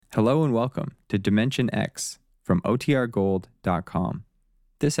Hello and welcome to Dimension X from OTRGold.com.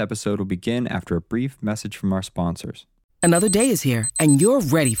 This episode will begin after a brief message from our sponsors. Another day is here, and you're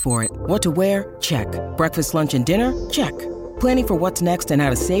ready for it. What to wear? Check. Breakfast, lunch, and dinner? Check. Planning for what's next and how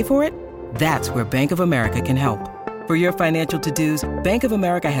to save for it? That's where Bank of America can help. For your financial to-dos, Bank of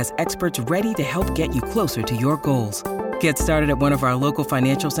America has experts ready to help get you closer to your goals. Get started at one of our local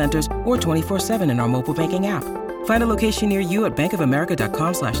financial centers or 24/7 in our mobile banking app. Find a location near you at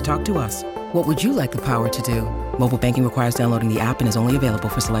bankofamerica.com/talktous. What would you like the power to do? Mobile banking requires downloading the app and is only available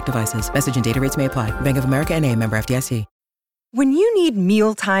for select devices. Message and data rates may apply. Bank of America N.A., member FDIC. When you need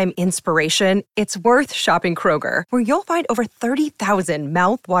mealtime inspiration, it's worth shopping Kroger, where you'll find over 30,000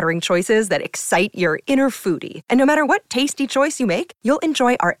 mouth-watering choices that excite your inner foodie. And no matter what tasty choice you make, you'll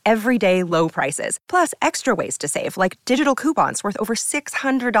enjoy our everyday low prices, plus extra ways to save, like digital coupons worth over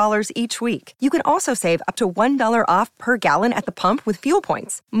 $600 each week. You can also save up to $1 off per gallon at the pump with fuel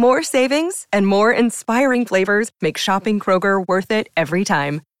points. More savings and more inspiring flavors make shopping Kroger worth it every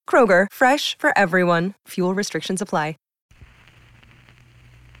time. Kroger, fresh for everyone. Fuel restrictions apply.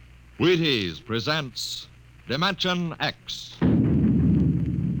 Wheaties presents Dimension X.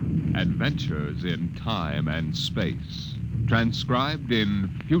 Adventures in time and space, transcribed in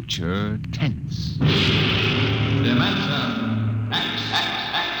future tense. Dimension X.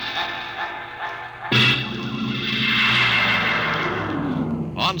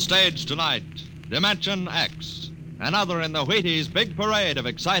 On stage tonight, Dimension X, another in the Wheaties' big parade of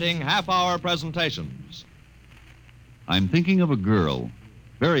exciting half-hour presentations. I'm thinking of a girl.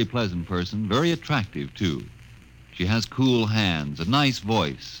 Very pleasant person, very attractive, too. She has cool hands, a nice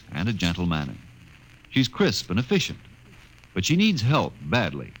voice, and a gentle manner. She's crisp and efficient, but she needs help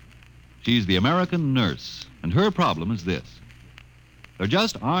badly. She's the American nurse, and her problem is this. There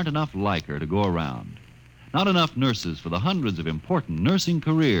just aren't enough like her to go around. Not enough nurses for the hundreds of important nursing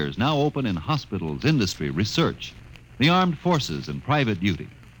careers now open in hospitals, industry, research, the armed forces, and private duty.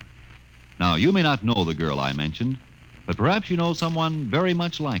 Now, you may not know the girl I mentioned, but perhaps you know someone very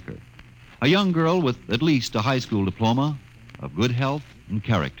much like her. A young girl with at least a high school diploma, of good health and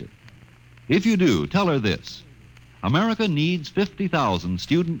character. If you do, tell her this. America needs 50,000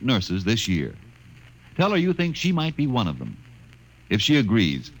 student nurses this year. Tell her you think she might be one of them. If she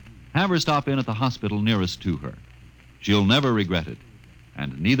agrees, have her stop in at the hospital nearest to her. She'll never regret it,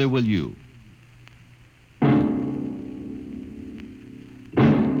 and neither will you.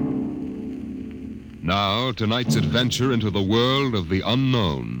 Now, tonight's adventure into the world of the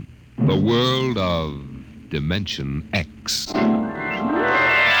unknown, the world of Dimension X.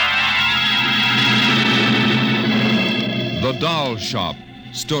 The doll shop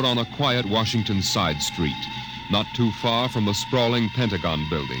stood on a quiet Washington side street, not too far from the sprawling Pentagon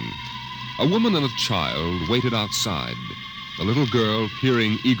building. A woman and a child waited outside, the little girl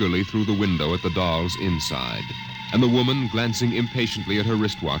peering eagerly through the window at the dolls inside, and the woman glancing impatiently at her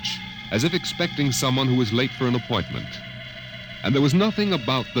wristwatch, as if expecting someone who was late for an appointment. And there was nothing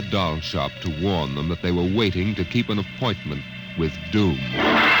about the doll shop to warn them that they were waiting to keep an appointment with doom.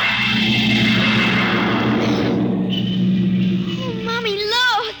 Oh, Mommy,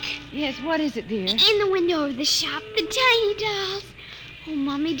 look! Yes, what is it, dear? In the window of the shop, the tiny dolls. Oh,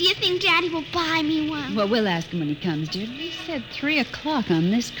 Mommy, do you think Daddy will buy me one? Well, we'll ask him when he comes, dear. He said 3 o'clock on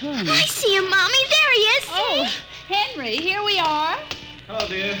this corner. I see him, Mommy. There he is. Oh, Henry, here we are. Hello,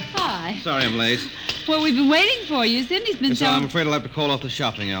 dear. Hi. Sorry I'm late. Well, we've been waiting for you. Cindy's been So I'm afraid I'll have to call off the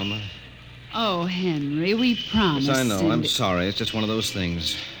shopping, Alma. Oh, Henry, we promised. Yes, I know. Cindy. I'm sorry. It's just one of those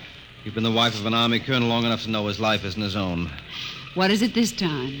things. You've been the wife of an Army colonel long enough to know his life isn't his own. What is it this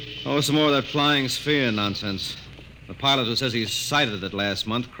time? Oh, some more of that flying sphere nonsense. The pilot who says he sighted it last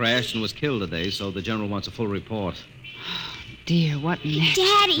month crashed and was killed today, so the general wants a full report. Dear, what next?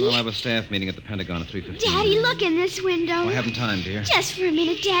 Daddy. We'll have a staff meeting at the Pentagon at 3:15. Daddy, look in this window. I haven't time, dear. Just for a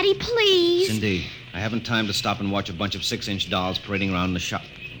minute, Daddy, please. Cindy, I haven't time to stop and watch a bunch of 6-inch dolls parading around in the shop.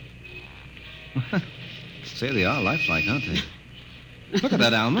 Say they are lifelike, aren't they? Look at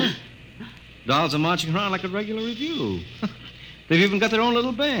that, Alma. Dolls are marching around like a regular review. They've even got their own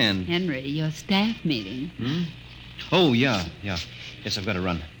little band. Henry, your staff meeting. Oh, yeah. Yes, I've got to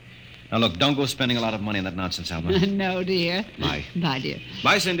run. Now, look, don't go spending a lot of money on that nonsense, Alma. No, dear. Bye. Bye, dear.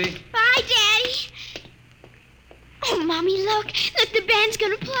 Bye, Cindy. Bye, Daddy. Oh, Mommy, look. Look, the band's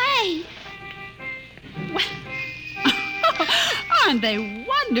going to play. Aren't they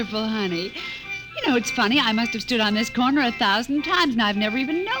wonderful, honey? You know, it's funny. I must have stood on this corner 1,000 times, and I've never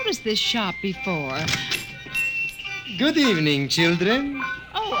even noticed this shop before. Good evening, children.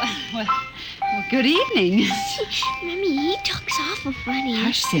 Oh, well, good evening. Mommy, he talks awful funny.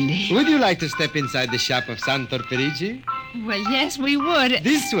 Hush, Cindy. Would you like to step inside the shop of Santor Perigis? Well, yes, we would.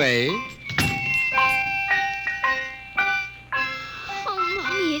 This way. Oh,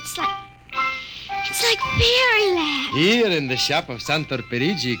 Mommy, it's like fairyland. Here in the shop of Santor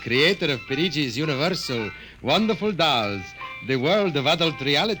Perigi, creator of Perigi's Universal Wonderful Dolls, the world of adult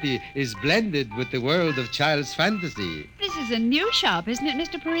reality is blended with the world of child's fantasy. This is a new shop, isn't it,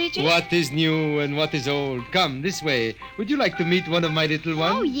 Mr. Perigis? What is new and what is old? Come, this way. Would you like to meet one of my little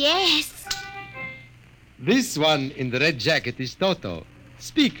ones? Oh, yes. This one in the red jacket is Toto.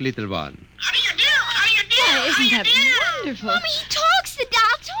 Speak, little one. How do you do? How do you do? Oh, isn't that wonderful? Mommy, he talks. The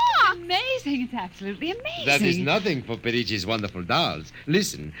doll talks. Amazing. It's absolutely amazing. That is nothing for Perigi's wonderful dolls.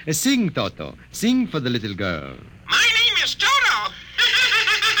 Listen, sing, Toto. Sing for the little girl. My name is Toto.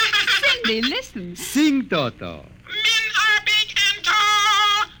 Cindy, listen. Sing, Toto. Men are big and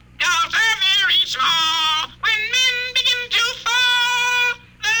tall. Dolls are very small. When men begin to fall,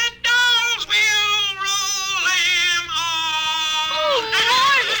 the dolls will rule them all. Oh,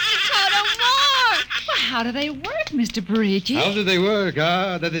 more, Mr. Toto, more. Well, how do they work, Mr. Perigis? How do they work?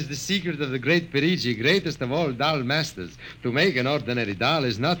 That is the secret of the great Perigi, greatest of all doll masters. To make an ordinary doll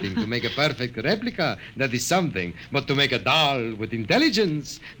is nothing. To make a perfect replica, that is something. But to make a doll with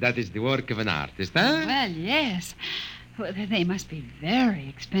intelligence, that is the work of an artist, huh? Well, yes. Well, they must be very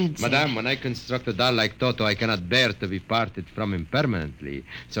expensive. Madame, when I construct a doll like Toto, I cannot bear to be parted from him permanently.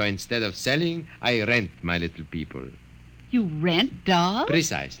 So instead of selling, I rent my little people. You rent dolls?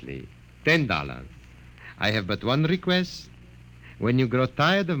 Precisely. $10. I have but one request. When you grow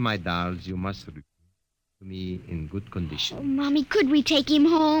tired of my dolls, you must return to me in good condition. Oh, Mommy, could we take him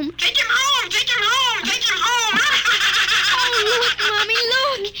home? Take him home. Take him home. Take him home. Oh, look, Mommy,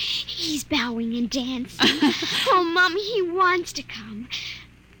 look. He's bowing and dancing. Oh, Mommy, he wants to come.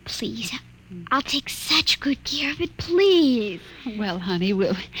 Please, I'll take such good care of it, please. Well, honey,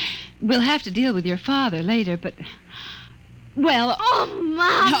 we'll have to deal with your father later, but... Well... Oh,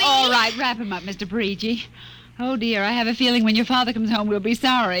 Mommy! All right, wrap him up, Mr. Perigi. Oh, dear, I have a feeling when your father comes home, we'll be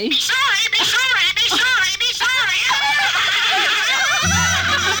sorry. Be sorry. Be sorry. Be sorry. Be sorry.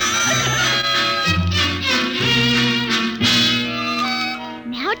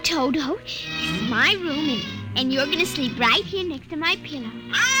 Now, Toto, this is my room, and you're going to sleep right here next to my pillow.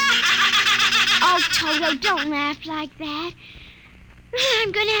 Oh, Toto, don't laugh like that.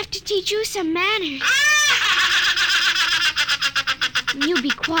 I'm going to have to teach you some manners. You be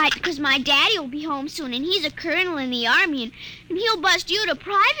quiet, because my daddy will be home soon, and he's a colonel in the army, and he'll bust you to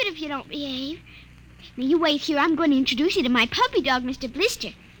private if you don't behave. Now, you wait here. I'm going to introduce you to my puppy dog, Mr.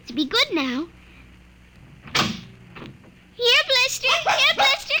 Blister. So be good now. Here, Blister. Here,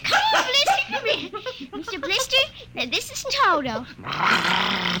 Blister. Come on, Blister. Come here. Mr. Blister, now this is Toto.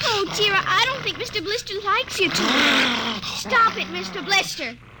 Oh, dear, I don't think Mr. Blister likes you, Toto. Stop it, Mr.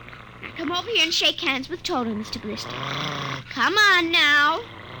 Blister. Come over here and shake hands with Toto, Mr. Blister. Come on now.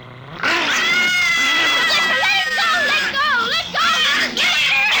 Blister, let him go! Let go! Let go!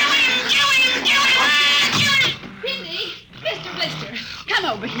 Cindy, Mr. Blister, come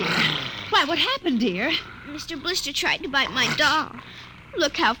over here. Why, what happened, dear? Mr. Blister tried to bite my doll.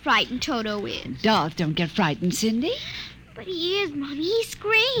 Look how frightened Toto is. Dolls don't get frightened, Cindy. But he is, Mommy. He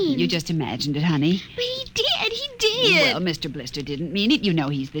screamed. You just imagined it, honey. But he did. He did. Well, Mr. Blister didn't mean it. You know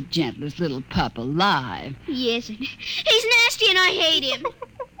he's the gentlest little pup alive. He isn't. He's nasty and I hate him.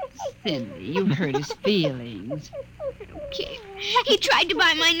 Cindy, you've hurt his feelings. Okay. He tried to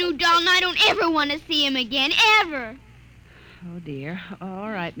buy my new doll, and I don't ever want to see him again. Ever. Oh, dear.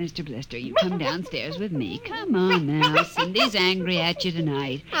 All right, Mr. Blister, you come downstairs with me. Come on now. Cindy's angry at you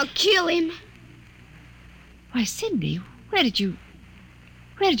tonight. I'll kill him. Why, Cindy, where did you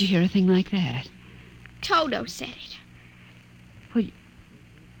hear a thing like that? Toto said it. Well,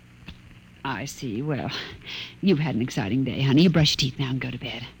 I see. Well, you've had an exciting day, honey. You brush your teeth now and go to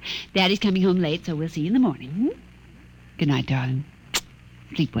bed. Daddy's coming home late, so we'll see you in the morning. Hmm? Good night, darling.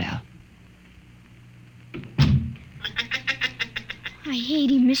 Sleep well. I hate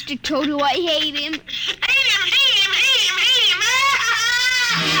him, Mr. Toto. I hate him. Hate him. Hate him. Hate him. Hate him.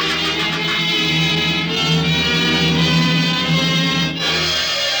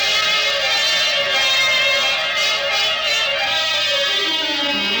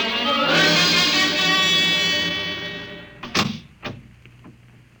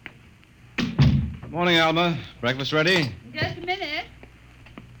 Morning, Alma. Breakfast ready? Just a minute.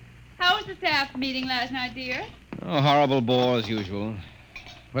 How was the staff meeting last night, dear? Oh, horrible bore as usual.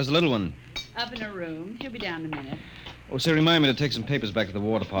 Where's the little one? Up in her room. She'll be down in a minute. Oh, say, remind me to take some papers back to the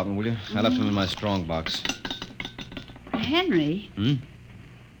War Department, will you? I left them in my strong box. Henry?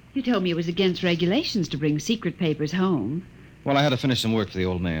 You told me it was against regulations to bring secret papers home. Well, I had to finish some work for the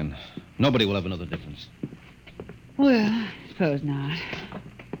old man. Nobody will ever know the difference. Well, I suppose not.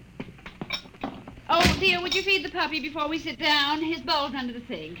 Oh, dear, would you feed the puppy before we sit down? His bowl's under the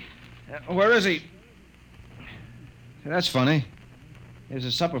sink. Where is he? Say, that's funny. Here's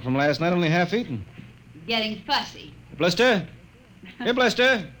his supper from last night, only half eaten. Getting fussy. Blister? Here,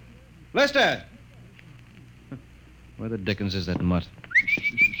 Blister. Blister! Where the dickens is that mutt?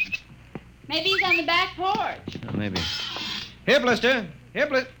 Maybe he's on the back porch. Maybe. Here, Blister. Here,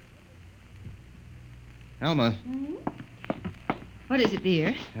 Blister. Alma. What is it,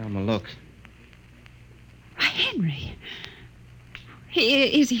 dear? Alma, look. Why, Henry.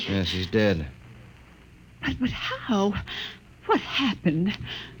 Is he? Yes, he's dead. But how? What happened?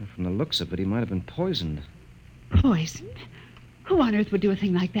 From the looks of it, he might have been poisoned. Poisoned? Who on earth would do a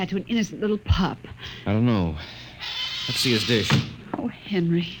thing like that to an innocent little pup? I don't know. Let's see his dish. Oh,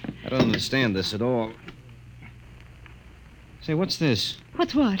 Henry. I don't understand this at all. Say, what's this?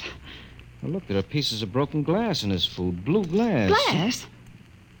 What's what? Well, look, there are pieces of broken glass in his food. Blue glass. Glass?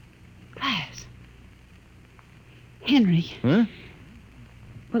 Glass. Henry. Huh?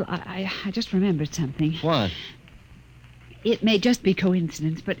 Well, I just remembered something. What? It may just be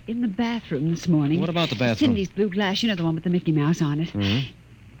coincidence, but in the bathroom this morning... What about the bathroom? Cindy's blue glass, you know, the one with the Mickey Mouse on it. Mm-hmm.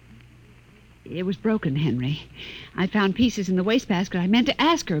 It was broken, Henry. I found pieces in the wastebasket. I meant to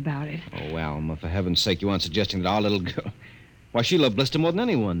ask her about it. Oh, Alma, for heaven's sake, you aren't suggesting that our little girl... Why, she loved Blister more than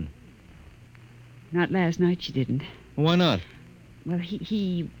anyone. Not last night, she didn't. Why not? Well,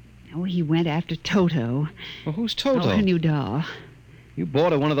 he went after Toto. Well, who's Toto? Oh, her new doll. You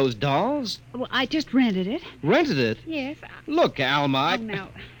bought her one of those dolls? Well, I just rented it. Rented it? Yes. Look, Alma, Oh, no.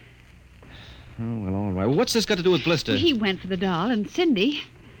 Oh, well, all right. Well, what's this got to do with Blister? He went for the doll, and Cindy...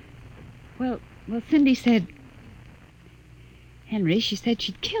 Well, Cindy said... Henry, she said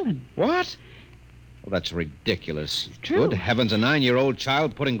she'd kill him. What? Well, that's ridiculous. It's true. Good heavens, a 9-year-old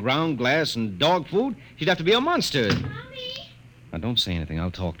child putting ground glass in dog food? She'd have to be a monster. Mommy. Now, don't say anything.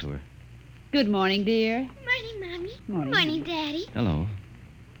 I'll talk to her. Good morning, dear. Morning, Mommy. Morning. Daddy. Hello.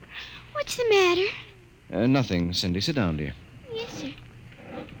 What's the matter? Nothing, Cindy. Sit down, dear. Yes, sir.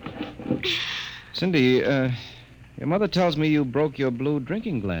 Cindy, your mother tells me you broke your blue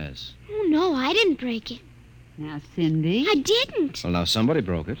drinking glass. Oh, no, I didn't break it. Now, Cindy... I didn't. Well, now, somebody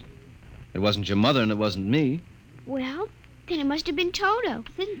broke it. It wasn't your mother, and it wasn't me. Well, then it must have been Toto.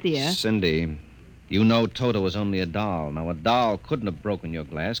 Cynthia... Cindy, you know Toto was only a doll. Now, a doll couldn't have broken your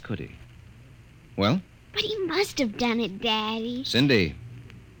glass, could he? Well? But he must have done it, Daddy. Cindy,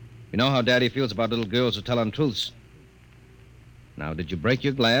 you know how Daddy feels about little girls who tell untruths. Now, did you break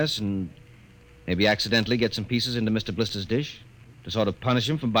your glass and maybe accidentally get some pieces into Mr. Blister's dish to sort of punish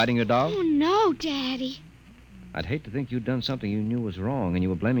him for biting your doll? Oh, no, Daddy. I'd hate to think you'd done something you knew was wrong and you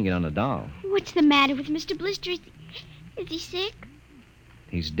were blaming it on a doll. What's the matter with Mr. Blister? Is he sick?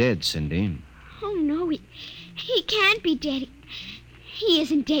 He's dead, Cindy. Oh, no, he can't be dead. He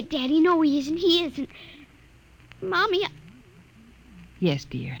isn't dead, Daddy. No, he isn't. He isn't. Mommy, Yes,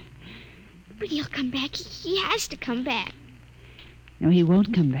 dear. but he'll come back. He has to come back. No, he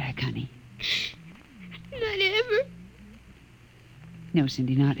won't come back, honey. Not ever. No,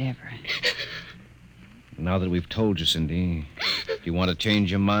 Cindy, not ever. Now that we've told you, Cindy, do you want to change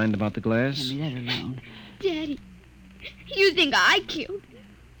your mind about the glass? Henry, let her alone. Daddy, you think I killed?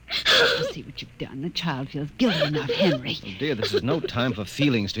 You see what you've done. The child feels guilty enough, Henry. Oh, dear, this is no time for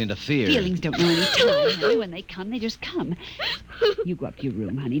feelings to interfere. Feelings don't know any time, Henry. When they come, they just come. You go up to your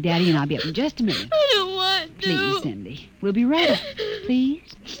room, honey. Daddy and I'll be up in just a minute. I don't want to. Please, Cindy. We'll be right up.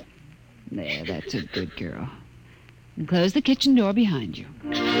 Please. There, that's a good girl. And close the kitchen door behind you.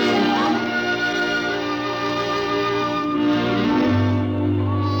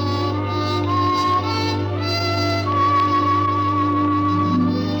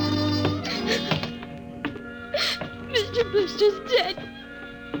 Mr. Blister's dead.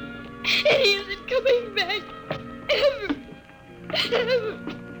 And he isn't coming back. Ever. Ever.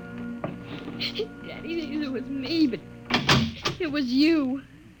 Daddy thinks it was me, but it was you.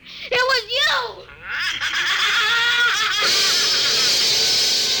 It was you!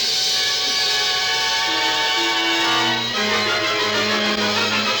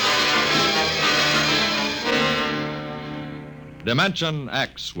 Dimension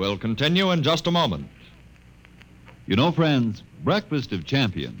X will continue in just a moment. You know, friends, Breakfast of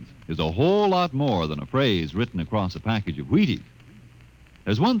Champions is a whole lot more than a phrase written across a package of Wheaties.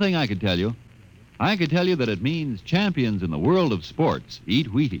 There's one thing I could tell you. I could tell you that it means champions in the world of sports eat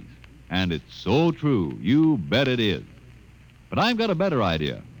Wheaties. And it's so true. You bet it is. But I've got a better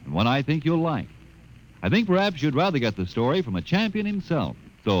idea, and one I think you'll like. I think perhaps you'd rather get the story from a champion himself.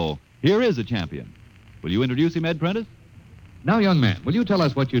 So here is a champion. Will you introduce him, Ed Prentice? Now, young man, will you tell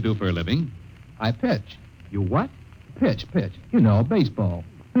us what you do for a living? I pitch. You what? pitch. You know, baseball.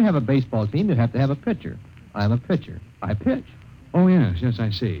 To have a baseball team, you have to have a pitcher. I'm a pitcher. I pitch. Oh, yes, I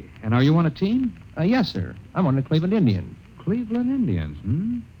see. And are you on a team? Yes, sir. I'm on the Cleveland Indians. Cleveland Indians,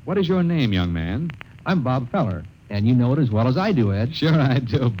 hmm? What is your name, young man? I'm Bob Feller, and you know it as well as I do, Ed. Sure I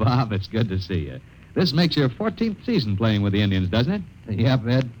do, Bob. It's good to see you. This makes your 14th season playing with the Indians, doesn't it? Yep,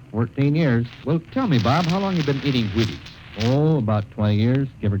 Ed. 14 years. Well, tell me, Bob, how long you been eating Wheaties? Oh, about 20 years,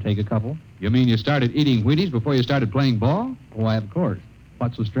 give or take a couple. You mean you started eating Wheaties before you started playing ball? Why, of course.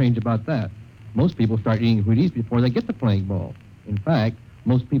 What's so strange about that? Most people start eating Wheaties before they get to playing ball. In fact,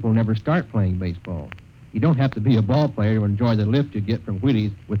 most people never start playing baseball. You don't have to be a ball player to enjoy the lift you get from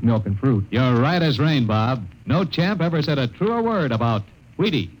Wheaties with milk and fruit. You're right as rain, Bob. No champ ever said a truer word about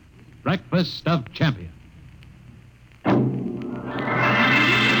Wheaties, breakfast of champions.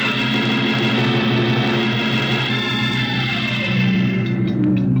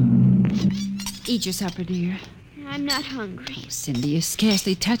 Eat your supper, dear. I'm not hungry. Oh, Cindy, you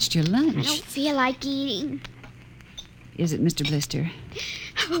scarcely touched your lunch. I don't feel like eating. Is it Mr. Blister?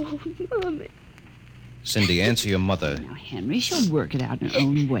 Oh, Mama. Cindy, answer your mother. Now, Henry, she'll work it out in her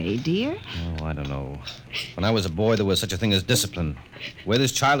own way, dear. Oh, I don't know. When I was a boy, there was such a thing as discipline. Where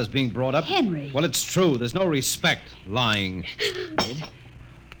this child is being brought up... Henry. Well, it's true. There's no respect. Lying.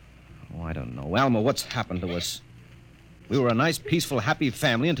 Oh, I don't know. Alma, what's happened to us? We were a nice, peaceful, happy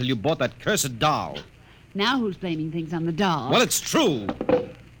family until you bought that cursed doll. Now who's blaming things on the doll? Well, it's true.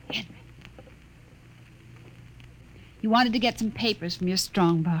 Henry. You wanted to get some papers from your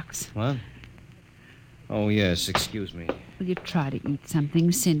strongbox. What? Oh, yes. Excuse me. Will you try to eat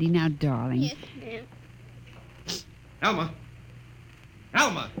something, Cindy? Now, darling. Yes, ma'am. Alma.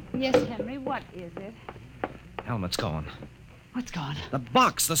 Alma. Yes, Henry, what is it? Alma, it's gone. What's gone? The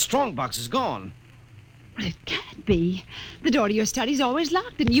box, the strong box is gone. Well, it can't be. The door to your study's always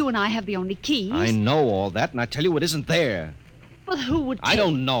locked, and you and I have the only keys. I know all that, and I tell you it isn't there. Well, who would I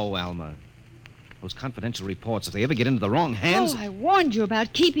don't know, Alma. Those confidential reports, if they ever get into the wrong hands... Oh, I warned you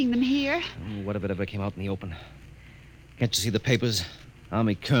about keeping them here. Oh, what if it ever came out in the open? Can't you see the papers?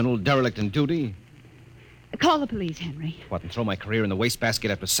 Army colonel, derelict in duty. Call the police, Henry. What, and throw my career in the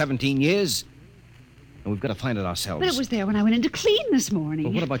wastebasket after 17 years? And we've got to find it ourselves. But it was there when I went in to clean this morning.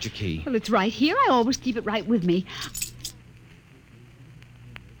 Well, what about your key? Well, it's right here. I always keep it right with me.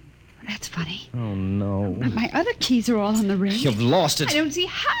 That's funny. Oh, no. But my other keys are all on the ring. You've lost it. I don't see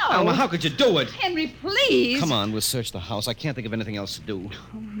how. Alma, how could you do it? Henry, please. Come on, we'll search the house. I can't think of anything else to do.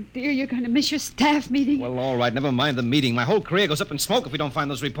 Oh, dear, you're going to miss your staff meeting. Well, all right, never mind the meeting. My whole career goes up in smoke if we don't find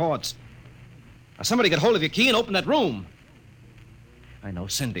those reports. Now, somebody get hold of your key and open that room. I know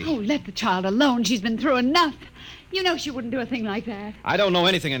Cindy. Oh, let the child alone. She's been through enough. You know she wouldn't do a thing like that. I don't know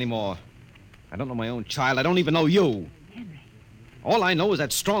anything anymore. I don't know my own child. I don't even know you. Henry. All I know is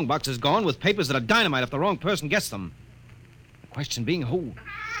that strongbox is gone with papers that are dynamite if the wrong person gets them. The question being who?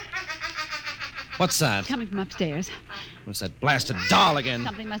 What's that? Coming from upstairs. What's that blasted doll again?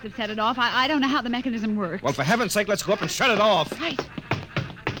 Something must have set it off. I don't know how the mechanism works. Well, for heaven's sake, let's go up and shut it off. Right.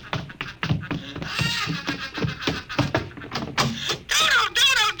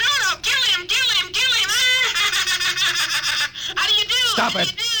 Stop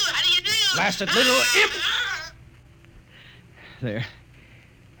it! Blasted little imp! There.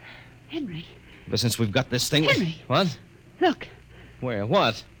 Henry. Ever since we've got this thing... Henry. What? Look. Where?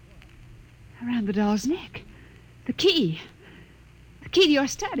 What? Around the doll's neck. The key. The key to your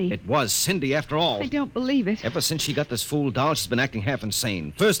study. It was Cindy, after all. I don't believe it. Ever since she got this fool doll, she's been acting half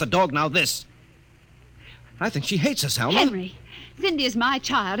insane. First the dog, now this. I think she hates us, Alma. Henry. Cindy is my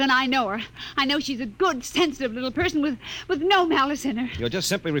child, and I know her. I know she's a good, sensitive little person with no malice in her. You're just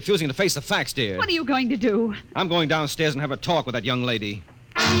simply refusing to face the facts, dear. What are you going to do? I'm going downstairs and have a talk with that young lady.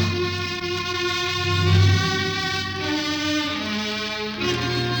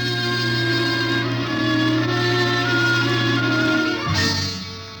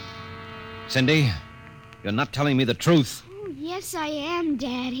 Cindy, you're not telling me the truth. Oh, yes, I am,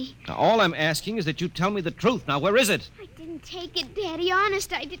 Daddy. Now, all I'm asking is that you tell me the truth. Now, where is it? I didn't take it, Daddy.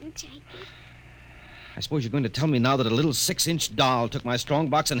 Honest, I didn't take it. I suppose you're going to tell me now that a little 6-inch doll took my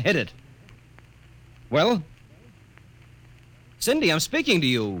strongbox and hid it. Well? Cindy, I'm speaking to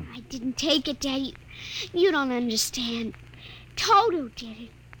you. I didn't take it, Daddy. You don't understand. Toto did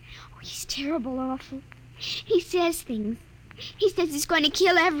it. Oh, he's terrible awful. He says things. He says he's going to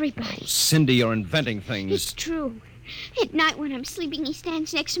kill everybody. Oh, Cindy, you're inventing things. It's true. At night when I'm sleeping, he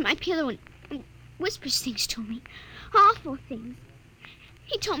stands next to my pillow and whispers things to me. Awful things.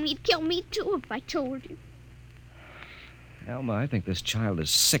 He told me he'd kill me, too, if I told him. Alma, I think this child is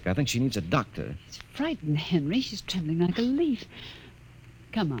sick. I think she needs a doctor. She's frightened, Henry. She's trembling like a leaf.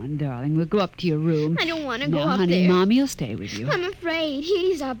 Come on, darling. We'll go up to your room. I don't want to go No, up honey, there. Mommy'll stay with you. I'm afraid.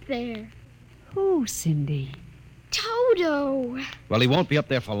 He's up there. Who, Cindy? Toto. Well, he won't be up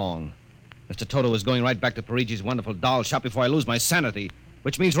there for long. Mr. Toto is going right back to Perigis' wonderful doll shop before I lose my sanity,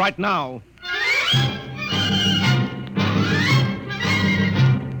 which means right now.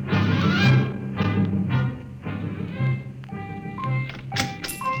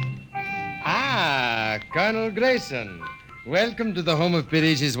 Ah, Colonel Grayson. Welcome to the home of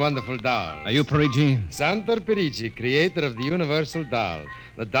Perigis' wonderful doll. Are you Perigi? Santor Perigi, creator of the universal doll.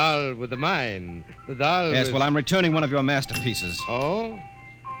 The doll with the mind. The doll Yes, with... well, I'm returning one of your masterpieces. Oh?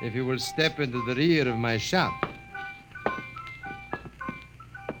 If you will step into the rear of my shop.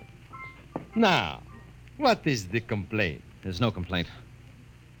 Now, what is the complaint? There's no complaint.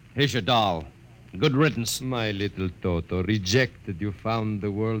 Here's your doll. Good riddance. My little Toto, rejected, you found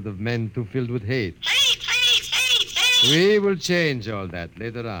the world of men too filled with hate. Hate, hate, hate, hate! We will change all that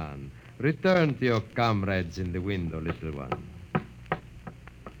later on. Return to your comrades in the window, little one.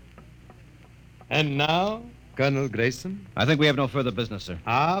 And now, Colonel Grayson? I think we have no further business, sir.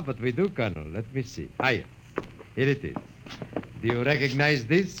 Ah, but we do, Colonel. Let me see. Ah, yes. Here it is. Do you recognize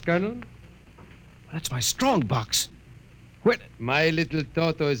this, Colonel? That's my strong box. Where... My little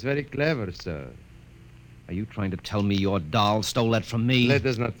Toto is very clever, sir. Are you trying to tell me your doll stole that from me? Let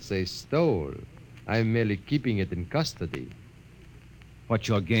us not say stole. I'm merely keeping it in custody. What's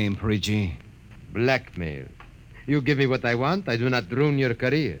your game, Perigi? Blackmail. You give me what I want, I do not ruin your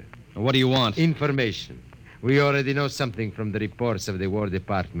career. What do you want? Information. We already know something from the reports of the War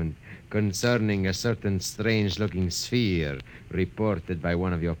Department concerning a certain strange-looking sphere reported by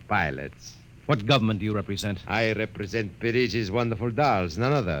one of your pilots. What government do you represent? I represent Perigis' wonderful dolls,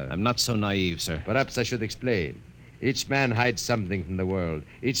 none other. I'm not so naive, sir. Perhaps I should explain. Each man hides something from the world.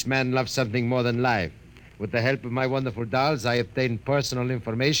 Each man loves something more than life. With the help of my wonderful dolls, I obtain personal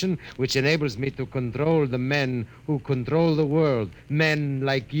information which enables me to control the men who control the world. Men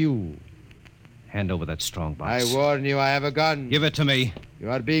like you. Hand over that strong box. I warn you, I have a gun. Give it to me. You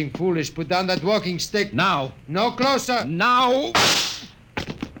are being foolish. Put down that walking stick. Now. No closer. Now.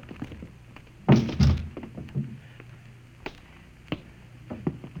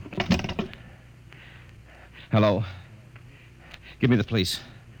 Hello. Give me the police.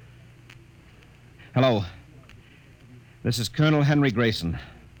 Hello. This is Colonel Henry Grayson.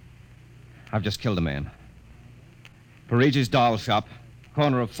 I've just killed a man. Perigis' doll shop,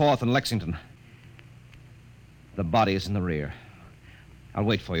 corner of 4th and Lexington. The body is in the rear. I'll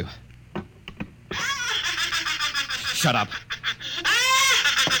wait for you. Shut up.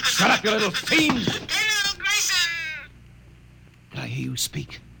 Shut up, you little fiend! Colonel Grayson! Did I hear you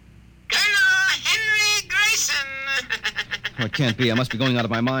speak? Colonel Henry Grayson! Oh, it can't be. I must be going out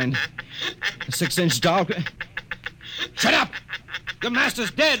of my mind. A 6-inch doll. Shut up! Your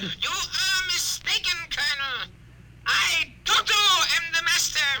master's dead! You are mistaken, Colonel. I, Toto, am the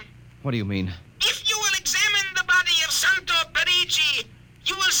master. What do you mean? If you will examine the body of Santo Perigi,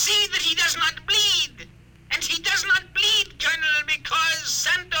 you will see that he does not bleed. And he does not bleed, Colonel, because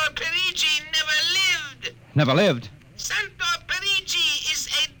Santo Perigi never lived. Never lived? Santo Perigi is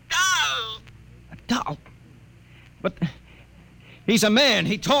a doll. A doll? But he's a man.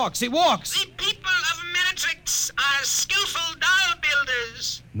 He talks. He walks. The people of Meretrix are skillful doll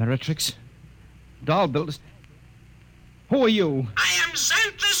builders. Meretrix? Doll builders? Who are you? I am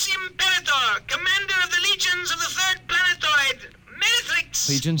Xanthus Imperator, commander of the legions of the 3rd planetoid, Meretrix.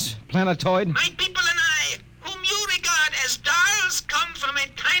 Legions? Planetoid? My people and I, whom you regard as dolls, come from a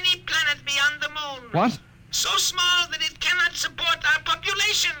tiny planet beyond the moon. What? So small that it cannot support our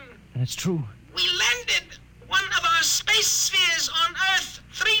population. That's true. We landed one of our space spheres on Earth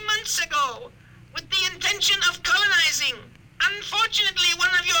 3 months ago with the intention of colonizing. Unfortunately,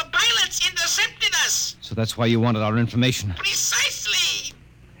 one of your pilots intercepted us. So that's why you wanted our information. Precisely.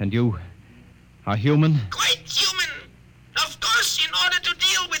 And you are human? Quite human. Of course, in order to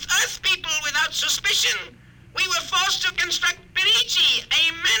deal with Earth people without suspicion, we were forced to construct Perigi,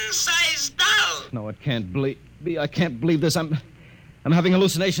 a man-sized doll. No, it can't be. I can't believe this. I'm having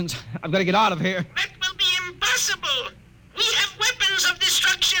hallucinations. I've got to get out of here. That will be impossible. We have weapons of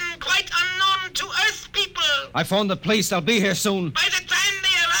destruction quite unknown to Earth people. I phoned the police. They'll be here soon. By the time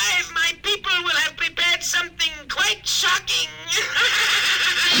they arrive, my people will have prepared something quite shocking.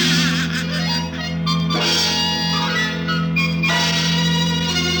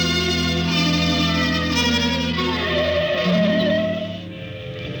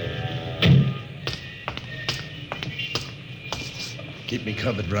 Keep me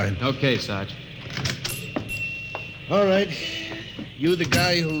covered, Brian. Okay, Sarge. All right. You the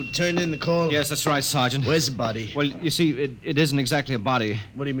guy who turned in the call? Yes, that's right, Sergeant. Where's the body? Well, you see, it isn't exactly a body.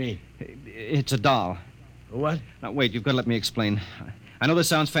 What do you mean? It's a doll. What? Now, wait, you've got to let me explain. I know this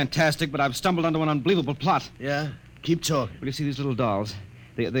sounds fantastic, but I've stumbled onto an unbelievable plot. Yeah? Keep talking. Well, you see, these little dolls,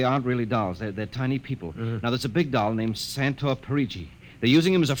 they aren't really dolls. They're tiny people. Now, there's a big doll named Santor Perigi. They're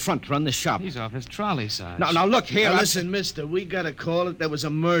using him as a front to run the shop. He's off his trolley, Sarge. Now, look here. Now, listen, mister, we got to call it. There was a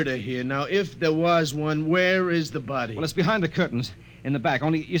murder here. Now, if there was one, where is the body? Well, it's behind the curtains in the back.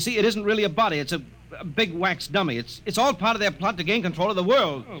 Only, you see, it isn't really a body. It's a big wax dummy. It's all part of their plot to gain control of the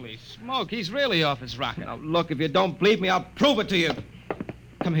world. Holy smoke, he's really off his rocker. Now, look, if you don't believe me, I'll prove it to you.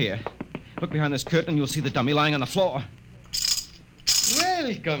 Come here. Look behind this curtain and you'll see the dummy lying on the floor.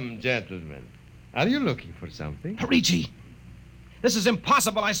 Welcome, gentlemen. Are you looking for something? Perigi! This is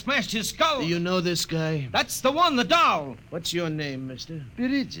impossible. I smashed his skull. Do you know this guy? That's the one, the doll. What's your name, mister?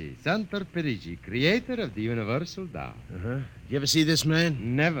 Perigi, Santor Perigi, creator of the Universal Doll. Uh-huh. You ever see this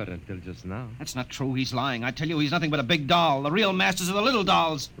man? Never until just now. That's not true. He's lying. I tell you, he's nothing but a big doll. The real masters of the little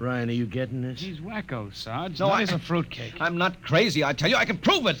dolls. Ryan, are you getting this? He's wacko, Sarge. No, He's a fruitcake. I'm not crazy, I tell you. I can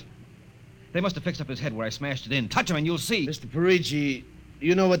prove it. They must have fixed up his head where I smashed it in. Touch him and you'll see. Mr. Perigi,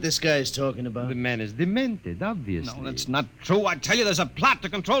 you know what this guy is talking about? The man is demented, obviously. No, that's not true. I tell you, there's a plot to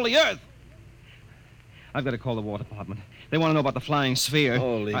control the Earth. I've got to call the War Department. They want to know about the flying sphere.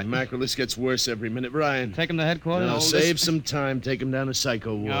 Holy mackerel, this gets worse every minute. Ryan. Take him to headquarters? No, save some time. Take him down to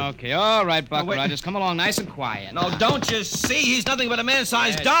Psycho Ward. Okay, all right, Buck wait. Rogers. Come along nice and quiet. No, don't you see? He's nothing but a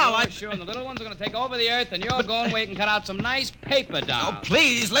man-sized doll. Sure, and the little ones are going to take over the Earth, and you're going to wait and cut out some nice paper dolls. Oh,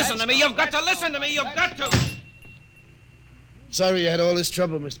 please, listen to me. You've got to listen to me. You've got to. Sorry you had all this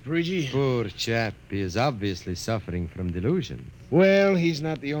trouble, Mr. Perigi. Poor chap. He is obviously suffering from delusions. Well, he's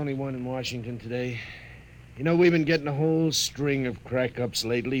not the only one in Washington today. You know, we've been getting a whole string of crack-ups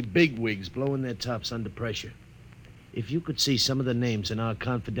lately, bigwigs blowing their tops under pressure. If you could see some of the names in our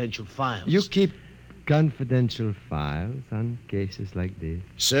confidential files... You keep confidential files on cases like this?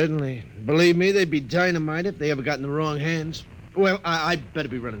 Certainly. Believe me, they'd be dynamite if they ever got in the wrong hands. Well, I'd better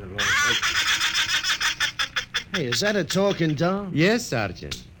be running along. Hey, is that a talking doll? Yes,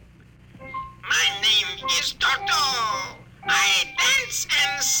 Sergeant. My name is Toto. I dance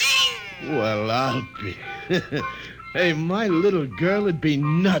and sing. Well, I'll be... Hey, my little girl would be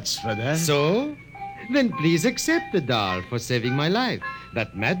nuts for that. So? Then please accept the doll for saving my life.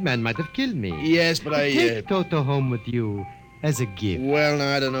 That madman might have killed me. Yes, but Take Toto home with you as a gift. Well,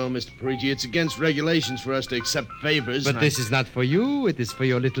 now, I don't know, Mr. Perigi. It's against regulations for us to accept favors. But this is not for you. It is for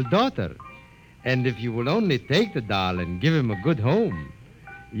your little daughter. And if you will only take the doll and give him a good home,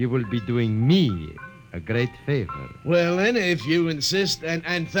 you will be doing me a great favor. Well, then, if you insist,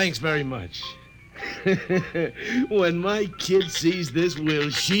 and thanks very much. When my kid sees this, will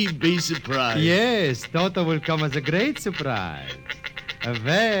she be surprised? Yes, Toto will come as a great surprise. A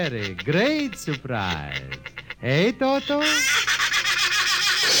very great surprise. Hey, Toto?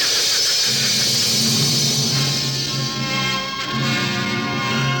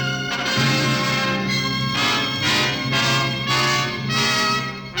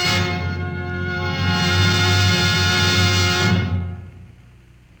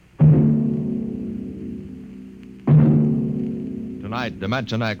 Tonight,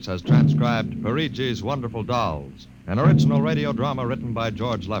 Dimension X has transcribed Perigi's Wonderful Dolls, an original radio drama written by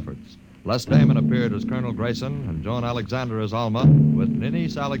George Lefferts. Les Damon appeared as Colonel Grayson and Joan Alexander as Alma, with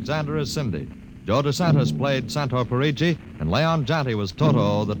Ninice Alexander as Cindy. Joe DeSantis played Santor Perigi, and Leon Janty was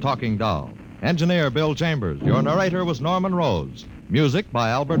Toto, the talking doll. Engineer Bill Chambers. Your narrator was Norman Rose. Music by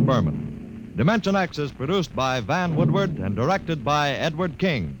Albert Berman. Dimension X is produced by Van Woodward and directed by Edward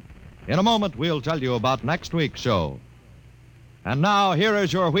King. In a moment, we'll tell you about next week's show. And now, here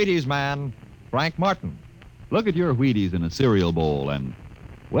is your Wheaties man, Frank Martin. Look at your Wheaties in a cereal bowl and,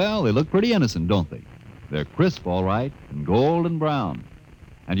 well, they look pretty innocent, don't they? They're crisp, all right, and gold and brown.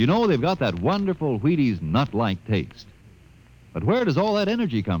 And you know they've got that wonderful Wheaties nut-like taste. But where does all that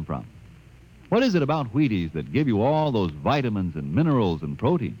energy come from? What is it about Wheaties that give you all those vitamins and minerals and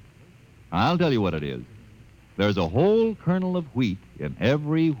protein? I'll tell you what it is. There's a whole kernel of wheat in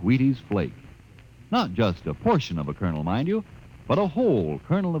every Wheaties flake. Not just a portion of a kernel, mind you, but a whole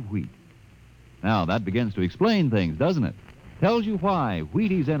kernel of wheat. Now, that begins to explain things, doesn't it? Tells you why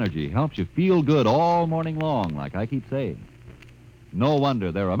Wheaties Energy helps you feel good all morning long, like I keep saying. No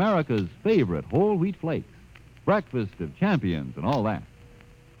wonder they're America's favorite whole wheat flakes, breakfast of champions and all that.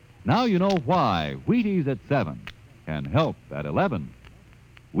 Now you know why Wheaties at 7 can help at 11.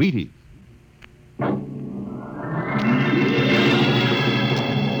 Wheaties.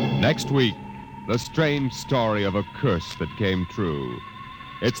 Next week, the strange story of a curse that came true.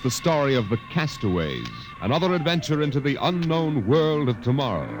 It's the story of the Castaways, another adventure into the unknown world of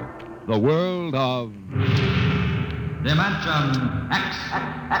tomorrow, the world of... Dimension X.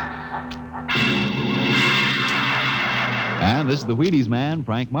 And this is the Wheaties man,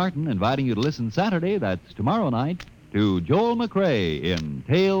 Frank Martin, inviting you to listen Saturday, that's tomorrow night, to Joel McRae in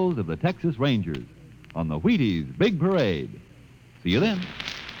Tales of the Texas Rangers on the Wheaties Big Parade. See you then.